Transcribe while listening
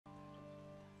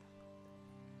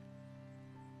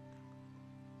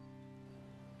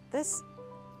This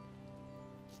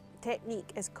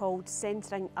technique is called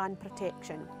centering and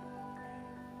protection.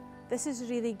 This is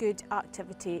really good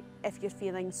activity if you're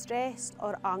feeling stressed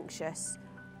or anxious,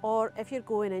 or if you're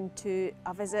going into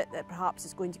a visit that perhaps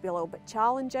is going to be a little bit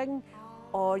challenging,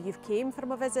 or you've came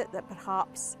from a visit that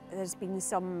perhaps there's been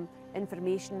some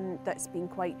information that's been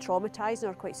quite traumatising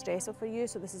or quite stressful for you.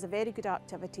 So this is a very good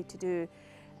activity to do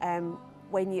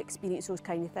when you experience those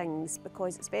kind of things,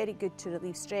 because it's very good to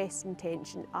relieve stress and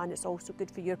tension, and it's also good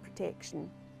for your protection.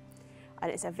 And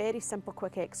it's a very simple,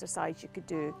 quick exercise you could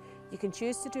do. You can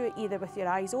choose to do it either with your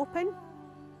eyes open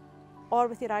or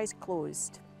with your eyes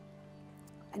closed.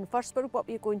 And first, what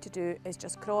we're going to do is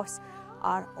just cross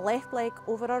our left leg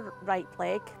over our right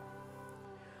leg,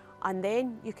 and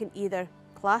then you can either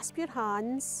clasp your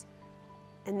hands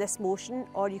in this motion,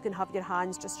 or you can have your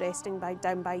hands just resting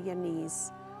down by your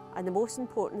knees. And the most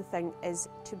important thing is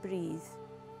to breathe.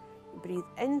 Breathe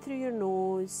in through your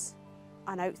nose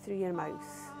and out through your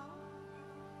mouth.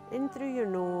 In through your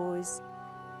nose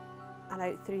and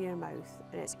out through your mouth.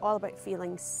 And it's all about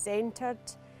feeling centred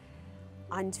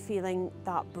and feeling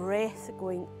that breath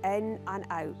going in and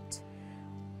out.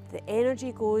 The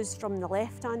energy goes from the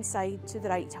left-hand side to the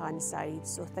right-hand side,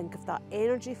 so think of that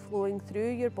energy flowing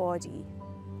through your body.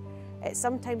 It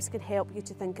sometimes can help you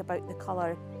to think about the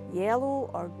colour yellow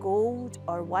or gold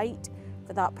or white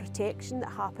for that protection that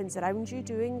happens around you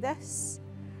doing this.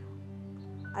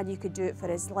 And you could do it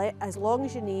for as long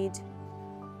as you need,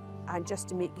 and just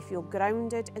to make you feel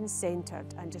grounded and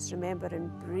centred. And just remember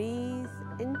and breathe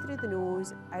in through the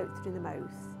nose, out through the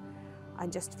mouth,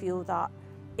 and just feel that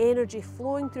energy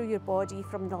flowing through your body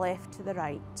from the left to the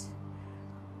right.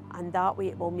 And that way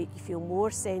it will make you feel more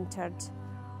centred,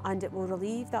 and it will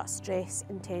relieve that stress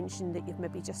and tension that you've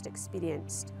maybe just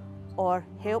experienced, or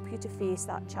help you to face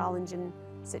that challenging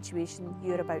situation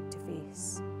you're about to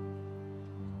face.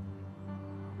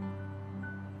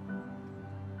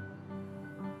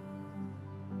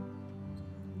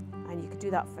 And you could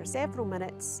do that for several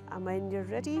minutes, and when you're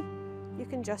ready, you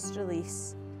can just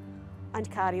release and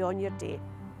carry on your day.